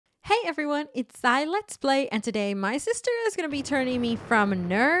Hey everyone, it's ZaiLetsPlay, and today my sister is going to be turning me from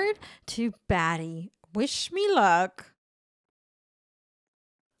nerd to baddie. Wish me luck.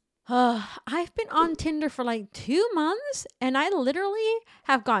 I've been on Tinder for like 2 months and I literally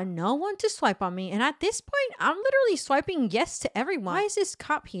have got no one to swipe on me. And at this point, I'm literally swiping yes to everyone. Why is this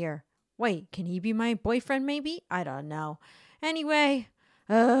cop here? Wait, can he be my boyfriend maybe? I don't know. Anyway,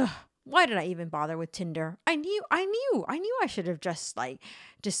 why did I even bother with Tinder? I knew I should have just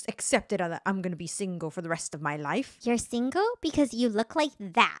accepted that I'm going to be single for the rest of my life. You're single because you look like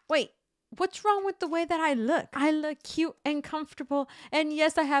that. Wait, what's wrong with the way that I look? I look cute and comfortable. And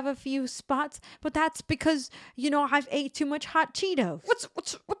yes, I have a few spots, but that's because, I've ate too much hot Cheetos. What's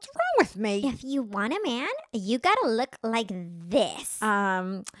wrong with me? If you want a man, you gotta look like this.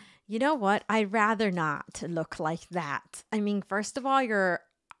 You know what? I'd rather not look like that. I mean, first of all, your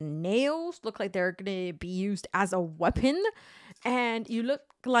nails look like they're gonna be used as a weapon, and you look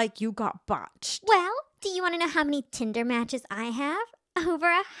like you got botched. Well, do you want to know how many Tinder matches I have?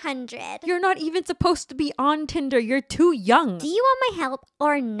 Over 100. You're not even supposed to be on Tinder. You're too young. Do you want my help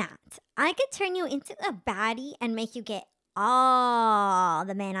or not? I could turn you into a baddie and make you get all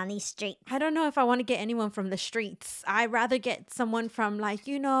the men on these streets. I don't know if I want to get anyone from the streets. I'd rather get someone from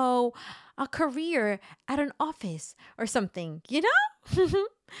a career at an office or something,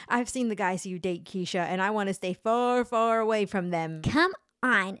 I've seen the guys you date, Keisha, and I want to stay far, far away from them. Come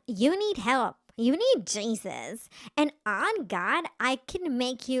on, you need help. You need Jesus. And on God, I can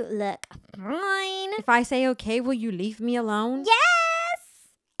make you look fine. If I say okay, will you leave me alone? Yes!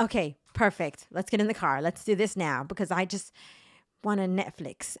 Okay, perfect. Let's get in the car. Let's do this now because I just want to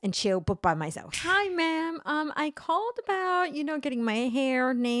Netflix and chill but by myself. Hi, ma'am. I called about, getting my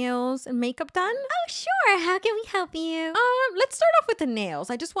hair, nails, and makeup done. Oh, sure. How can we help you? Let's start off with the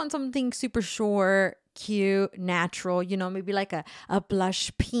nails. I just want something super short, cute, natural, maybe like a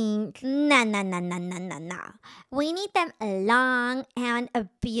blush pink. No. We need them long and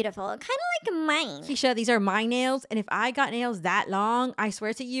beautiful, kind of like mine. Keisha, these are my nails, and if I got nails that long, I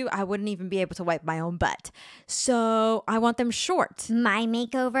swear to you, I wouldn't even be able to wipe my own butt. So I want them short. My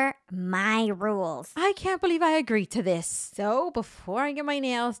makeover, my rules. I can't believe I agreed to this. So before I get my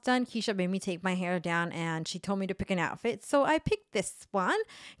nails done, Keisha made me take my hair down, and she told me to pick an outfit. So I picked this one.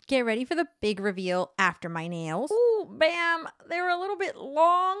 Get ready for the big reveal after my nails. Ooh, bam. They were a little bit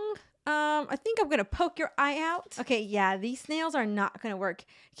long. I think I'm going to poke your eye out. Okay, yeah, these nails are not going to work.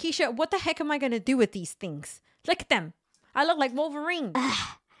 Keisha, what the heck am I going to do with these things? Look at them. I look like Wolverine.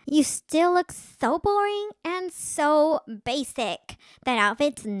 You still look so boring and so basic. That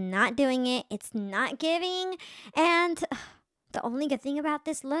outfit's not doing it. It's not giving. And the only good thing about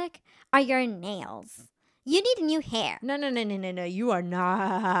this look are your nails. You need new hair. No. You are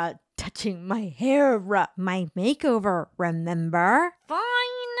not touching my hair. My makeover, remember? Fine.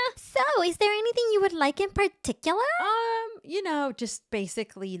 So, is there anything you would like in particular? Just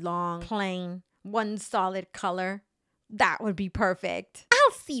basically long, plain, one solid color. That would be perfect.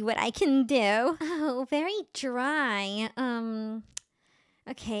 I'll see what I can do. Oh, very dry.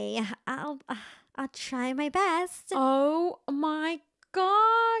 Okay, I'll try my best. Oh my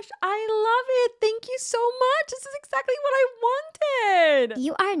gosh, I love it. Thank you so much. This is exactly what I wanted.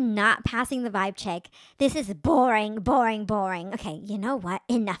 You are not passing the vibe check. This is boring. Okay, you know what?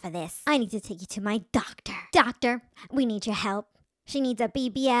 Enough of this. I need to take you to my doctor. Doctor, we need your help. She needs a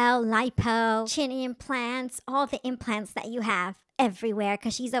BBL, lipo, chin implants, all the implants that you have everywhere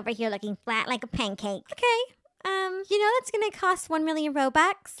because she's over here looking flat like a pancake. Okay. That's going to cost 1 million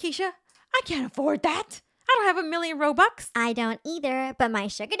Robux. Keisha, I can't afford that. I don't have 1 million Robux. I don't either, but my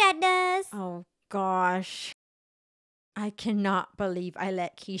sugar dad does. Oh, gosh. I cannot believe I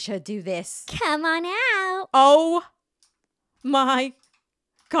let Keisha do this. Come on out. Oh, my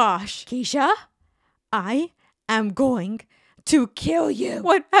gosh. Keisha, I am going to kill you.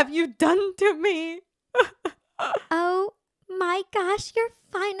 What have you done to me? Oh, my gosh. You're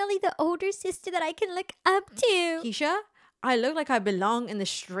finally the older sister that I can look up to. Keisha, I look like I belong in the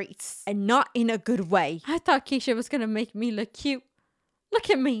streets and not in a good way. I thought Keisha was going to make me look cute. Look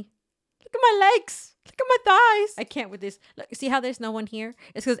at me. Look at my legs. Look at my thighs. I can't with this. Look, see how there's no one here?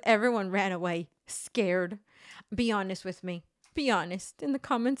 It's because everyone ran away, scared. Be honest with me. Be honest. In the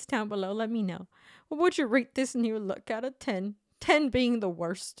comments down below, let me know. What would you rate this new look out of 10? 10 being the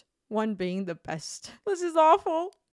worst, 1 being the best. This is awful.